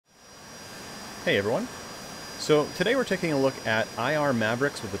Hey everyone. So today we're taking a look at IR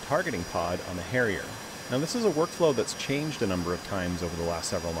Mavericks with the targeting pod on the Harrier. Now this is a workflow that's changed a number of times over the last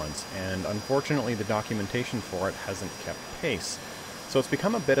several months, and unfortunately the documentation for it hasn't kept pace. So it's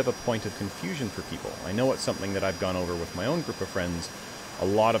become a bit of a point of confusion for people. I know it's something that I've gone over with my own group of friends a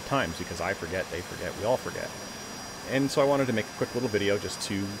lot of times because I forget, they forget, we all forget. And so I wanted to make a quick little video just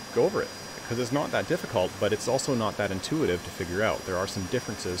to go over it. Because it's not that difficult, but it's also not that intuitive to figure out. There are some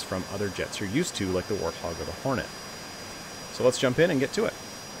differences from other jets you're used to, like the Warthog or the Hornet. So let's jump in and get to it.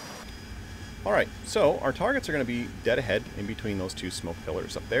 Alright, so our targets are going to be dead ahead in between those two smoke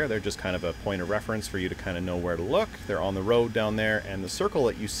pillars up there. They're just kind of a point of reference for you to kind of know where to look. They're on the road down there, and the circle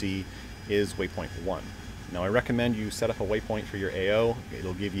that you see is waypoint 1. Now I recommend you set up a waypoint for your AO.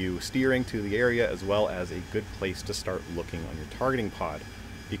 It'll give you steering to the area as well as a good place to start looking on your targeting pod,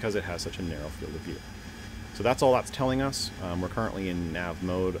 because it has such a narrow field of view. So that's all that's telling us. We're currently in nav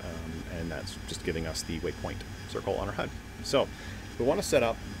mode, and that's just giving us the waypoint circle on our HUD. So we want to set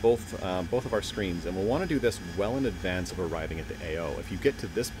up both of our screens, and we'll want to do this well in advance of arriving at the AO. If you get to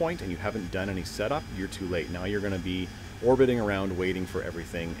this point and you haven't done any setup, you're too late. Now you're going to be orbiting around waiting for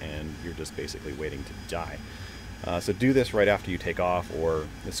everything, and you're just basically waiting to die. So do this right after you take off or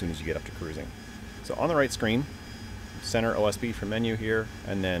as soon as you get up to cruising. So on the right screen, center OSB for menu here,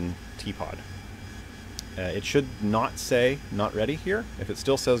 and then TPOD. It should not say not ready here. If it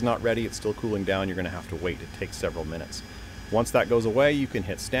still says not ready, it's still cooling down, you're going to have to wait. It takes several minutes. Once that goes away, you can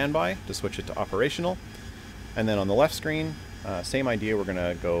hit standby to switch it to operational. And then on the left screen, same idea, we're going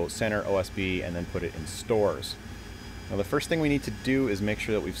to go center OSB and then put it in stores. Now the first thing we need to do is make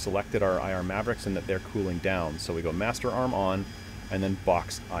sure that we've selected our IR Mavericks and that they're cooling down. So we go master arm on and then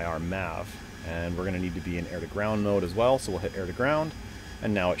box IR Mav. And we're going to need to be in air-to-ground mode as well, so we'll hit air-to-ground,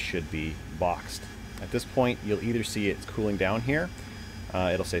 and now it should be boxed. At this point, you'll either see it's cooling down here,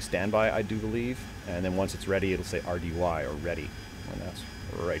 it'll say standby, I do believe, and then once it's ready, it'll say RDY, or ready, and that's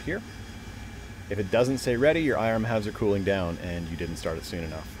right here. If it doesn't say ready, your IR Mavs are cooling down, and you didn't start it soon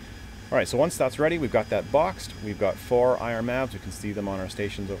enough. Alright, so once that's ready, we've got that boxed, we've got 4 IR Mavs, we can see them on our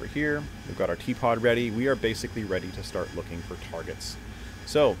stations over here, we've got our TPOD ready, we are basically ready to start looking for targets.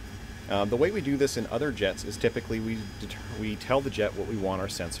 So, the way we do this in other jets is typically we tell the jet what we want our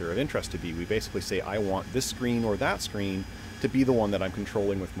sensor of interest to be. We basically say, I want this screen or that screen to be the one that I'm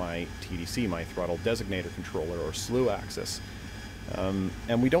controlling with my TDC, my throttle designator controller or slew axis.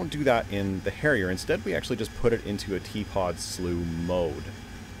 And we don't do that in the Harrier. Instead, we actually just put it into a TPOD slew mode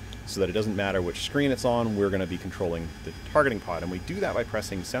so that it doesn't matter which screen it's on, we're going to be controlling the targeting pod. And we do that by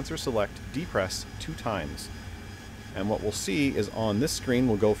pressing sensor select depress 2 times. And what we'll see is on this screen,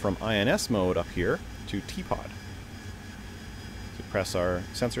 we'll go from INS mode up here to TPOD. So press our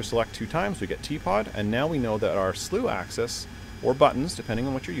sensor select 2 times, we get TPOD, and now we know that our slew axis, or buttons, depending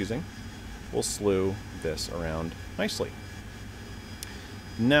on what you're using, will slew this around nicely.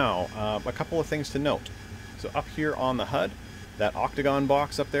 Now, a couple of things to note. So up here on the HUD, that octagon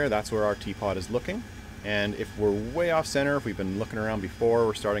box up there, that's where our TPOD is looking. And if we're way off center, if we've been looking around before,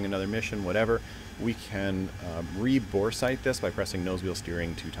 we're starting another mission, whatever, we can re-bore sight this by pressing nose wheel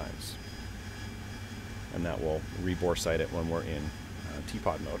steering 2 times. And that will re-bore sight it when we're in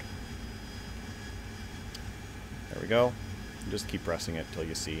TPOD mode. There we go. Just keep pressing it till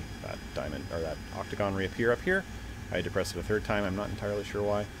you see that diamond or that octagon reappear up here. I had to press it a 3rd time, I'm not entirely sure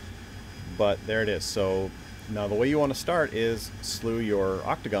why. But there it is. So now the way you want to start is slew your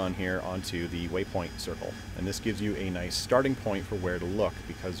octagon here onto the waypoint circle. And this gives you a nice starting point for where to look,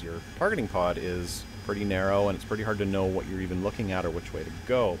 because your targeting pod is pretty narrow and it's pretty hard to know what you're even looking at or which way to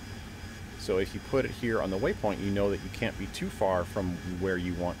go. So if you put it here on the waypoint, you know that you can't be too far from where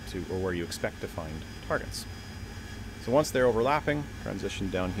you want to or where you expect to find targets. So once they're overlapping, transition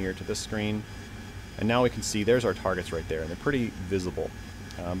down here to this screen, and now we can see there's our targets right there, and they're pretty visible.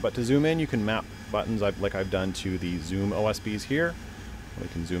 But to zoom in, you can map buttons like I've done to the zoom OSBs here. We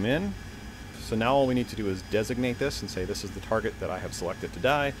can zoom in. So now all we need to do is designate this and say this is the target that I have selected to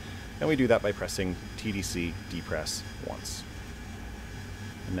die, and we do that by pressing TDC depress once.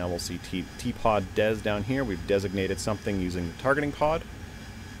 And now we'll see TPOD des down here. We've designated something using the targeting pod.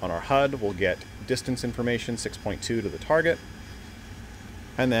 On our HUD, we'll get distance information 6.2 to the target.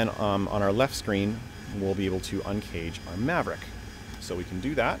 And then on our left screen, we'll be able to uncage our Maverick. So we can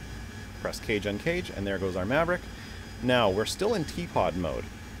do that, press cage uncage, and there goes our Maverick. Now we're still in TPOD mode,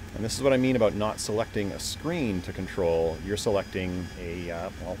 and this is what I mean about not selecting a screen to control. You're selecting a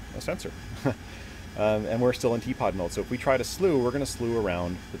sensor. And we're still in TPOD mode, so if we try to slew, we're going to slew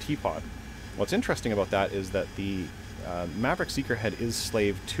around the TPOD. What's interesting about that is that the Maverick Seeker head is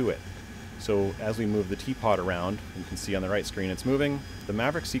slave to it. So as we move the TPOD around, you can see on the right screen it's moving, the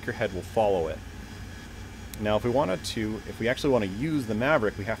Maverick Seeker head will follow it. Now if we actually want to use the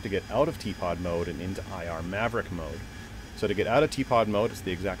Maverick, we have to get out of TPOD mode and into IR Maverick mode. So to get out of TPOD mode, it's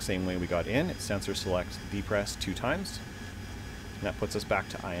the exact same way we got in. It's sensor select depress 2 times. And that puts us back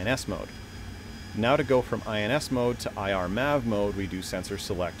to INS mode. Now to go from INS mode to IR Mav mode, we do sensor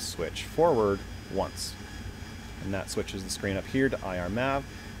select switch forward once. And that switches the screen up here to IR Mav.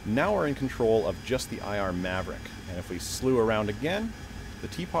 Now we're in control of just the IR Maverick. And if we slew around again, the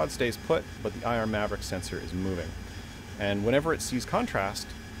TPOD stays put, but the IR Maverick sensor is moving. And whenever it sees contrast,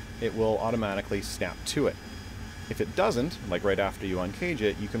 it will automatically snap to it. If it doesn't, like right after you uncage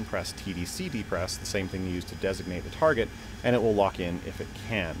it, you can press TDC depress, the same thing you use to designate the target, and it will lock in if it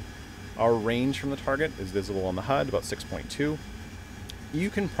can. Our range from the target is visible on the HUD, about 6.2. You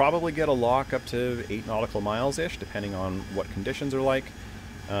can probably get a lock up to 8 nautical miles-ish, depending on what conditions are like.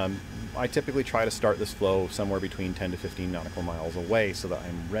 I typically try to start this flow somewhere between 10 to 15 nautical miles away so that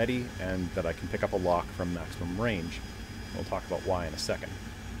I'm ready and that I can pick up a lock from maximum range. We'll talk about why in a second.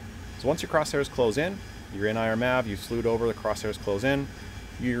 So once your crosshairs close in, you're in IR Mav, you've slewed over, the crosshairs close in,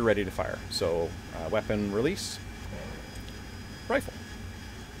 you're ready to fire. So weapon release, rifle.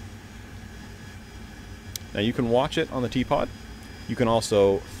 Now you can watch it on the TPOD. You can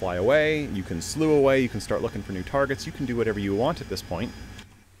also fly away, you can slew away, you can start looking for new targets, you can do whatever you want at this point.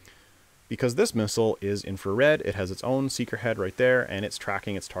 Because this missile is infrared, it has its own seeker head right there, and it's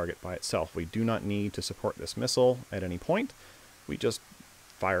tracking its target by itself. We do not need to support this missile at any point. We just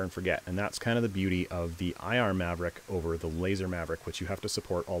fire and forget, and that's kind of the beauty of the IR Maverick over the laser Maverick, which you have to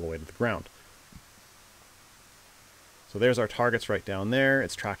support all the way to the ground. So there's our targets right down there.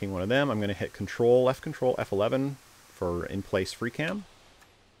 It's tracking one of them. I'm going to hit left control F11 for in-place free cam.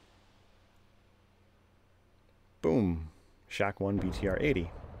 Boom. Shack 1 BTR 80.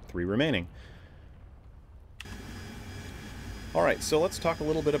 3 remaining. Alright, so let's talk a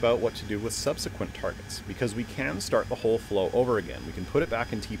little bit about what to do with subsequent targets, because we can start the whole flow over again. We can put it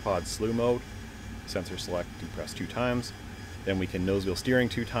back in TPOD slew mode, sensor select depress 2 times, then we can nose wheel steering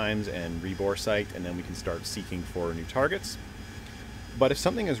 2 times and rebore sight, and then we can start seeking for new targets. But if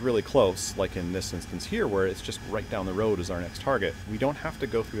something is really close, like in this instance here where it's just right down the road as our next target, we don't have to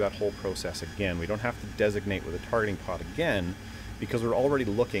go through that whole process again. We don't have to designate with a targeting pod again, because we're already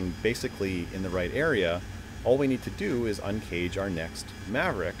looking basically in the right area. All we need to do is uncage our next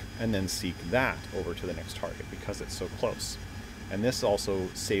Maverick and then seek that over to the next target because it's so close. And this also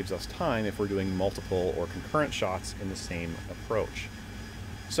saves us time if we're doing multiple or concurrent shots in the same approach.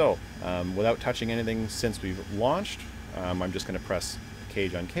 So, without touching anything since we've launched, I'm just going to press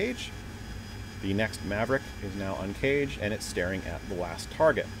cage uncage. The next Maverick is now uncaged and it's staring at the last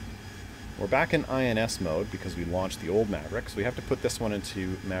target. We're back in INS mode because we launched the old Maverick, so we have to put this one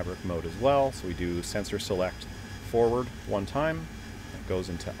into Maverick mode as well. So we do sensor select forward 1 time, that goes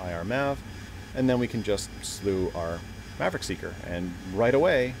into IR Mav, and then we can just slew our Maverick Seeker. And right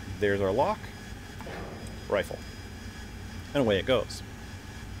away, there's our lock, rifle, and away it goes.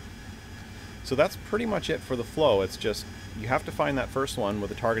 So that's pretty much it for the flow. It's just, you have to find that first one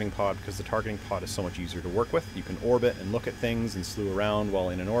with a targeting pod because the targeting pod is so much easier to work with. You can orbit and look at things and slew around while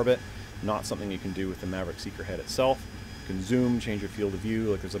in an orbit. Not something you can do with the Maverick Seeker head itself. You can zoom, change your field of view.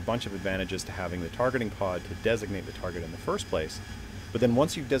 Like, there's a bunch of advantages to having the targeting pod to designate the target in the first place. But then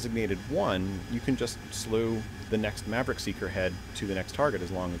once you've designated one, you can just slew the next Maverick Seeker head to the next target as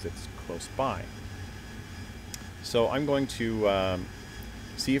long as it's close by. So I'm going to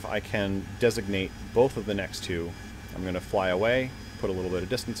see if I can designate both of the next two. I'm going to fly away, put a little bit of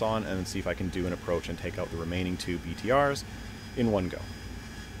distance on, and then see if I can do an approach and take out the remaining 2 BTRs in one go.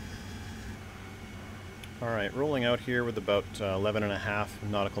 Alright, rolling out here with about 11.5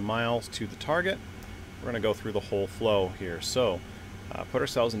 nautical miles to the target. We're going to go through the whole flow here. So, put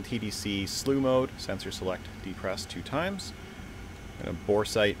ourselves in TDC slew mode, sensor select depress 2 times. I'm going to bore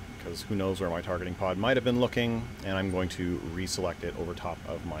sight, because who knows where my targeting pod might have been looking, and I'm going to reselect it over top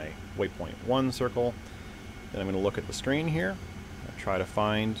of my waypoint 1 circle. Then I'm going to look at the screen here, try to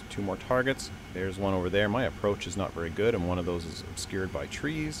find 2 more targets. There's one over there. My approach is not very good, and one of those is obscured by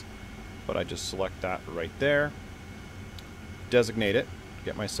trees. But I just select that right there, designate it,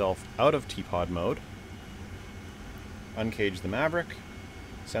 get myself out of TPOD mode, uncage the Maverick,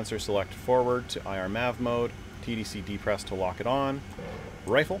 sensor select forward to IR Mav mode, TDC depress to lock it on,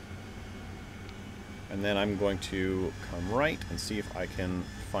 rifle, and then I'm going to come right and see if I can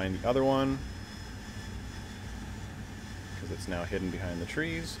find the other one, because it's now hidden behind the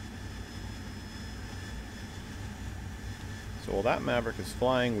trees. So while that Maverick is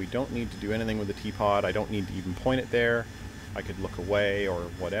flying, we don't need to do anything with the T-Pod. I don't need to even point it there. I could look away or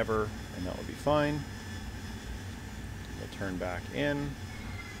whatever, and that would be fine. We'll turn back in.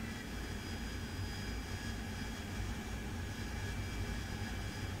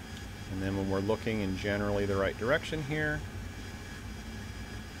 And then when we're looking in generally the right direction here,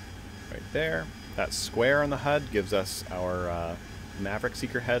 right there, that square on the HUD gives us our Maverick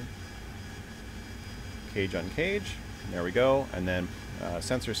seeker head. Cage on cage, there we go, and then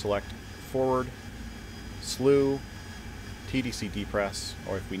sensor select forward, slew, TDC depress,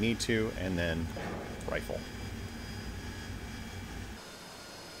 or if we need to, and then rifle.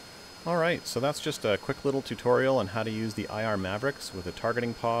 Alright, so that's just a quick little tutorial on how to use the IR Mavericks with a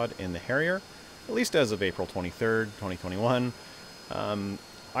targeting pod in the Harrier, at least as of April 23rd, 2021.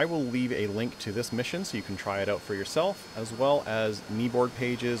 I will leave a link to this mission so you can try it out for yourself, as well as kneeboard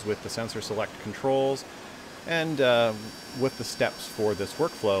pages with the sensor select controls, and with the steps for this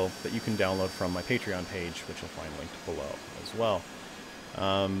workflow that you can download from my Patreon page, which you'll find linked below as well.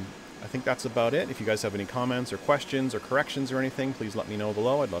 I think that's about it. If you guys have any comments or questions or corrections or anything, please let me know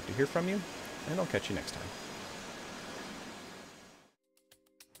below. I'd love to hear from you, and I'll catch you next time.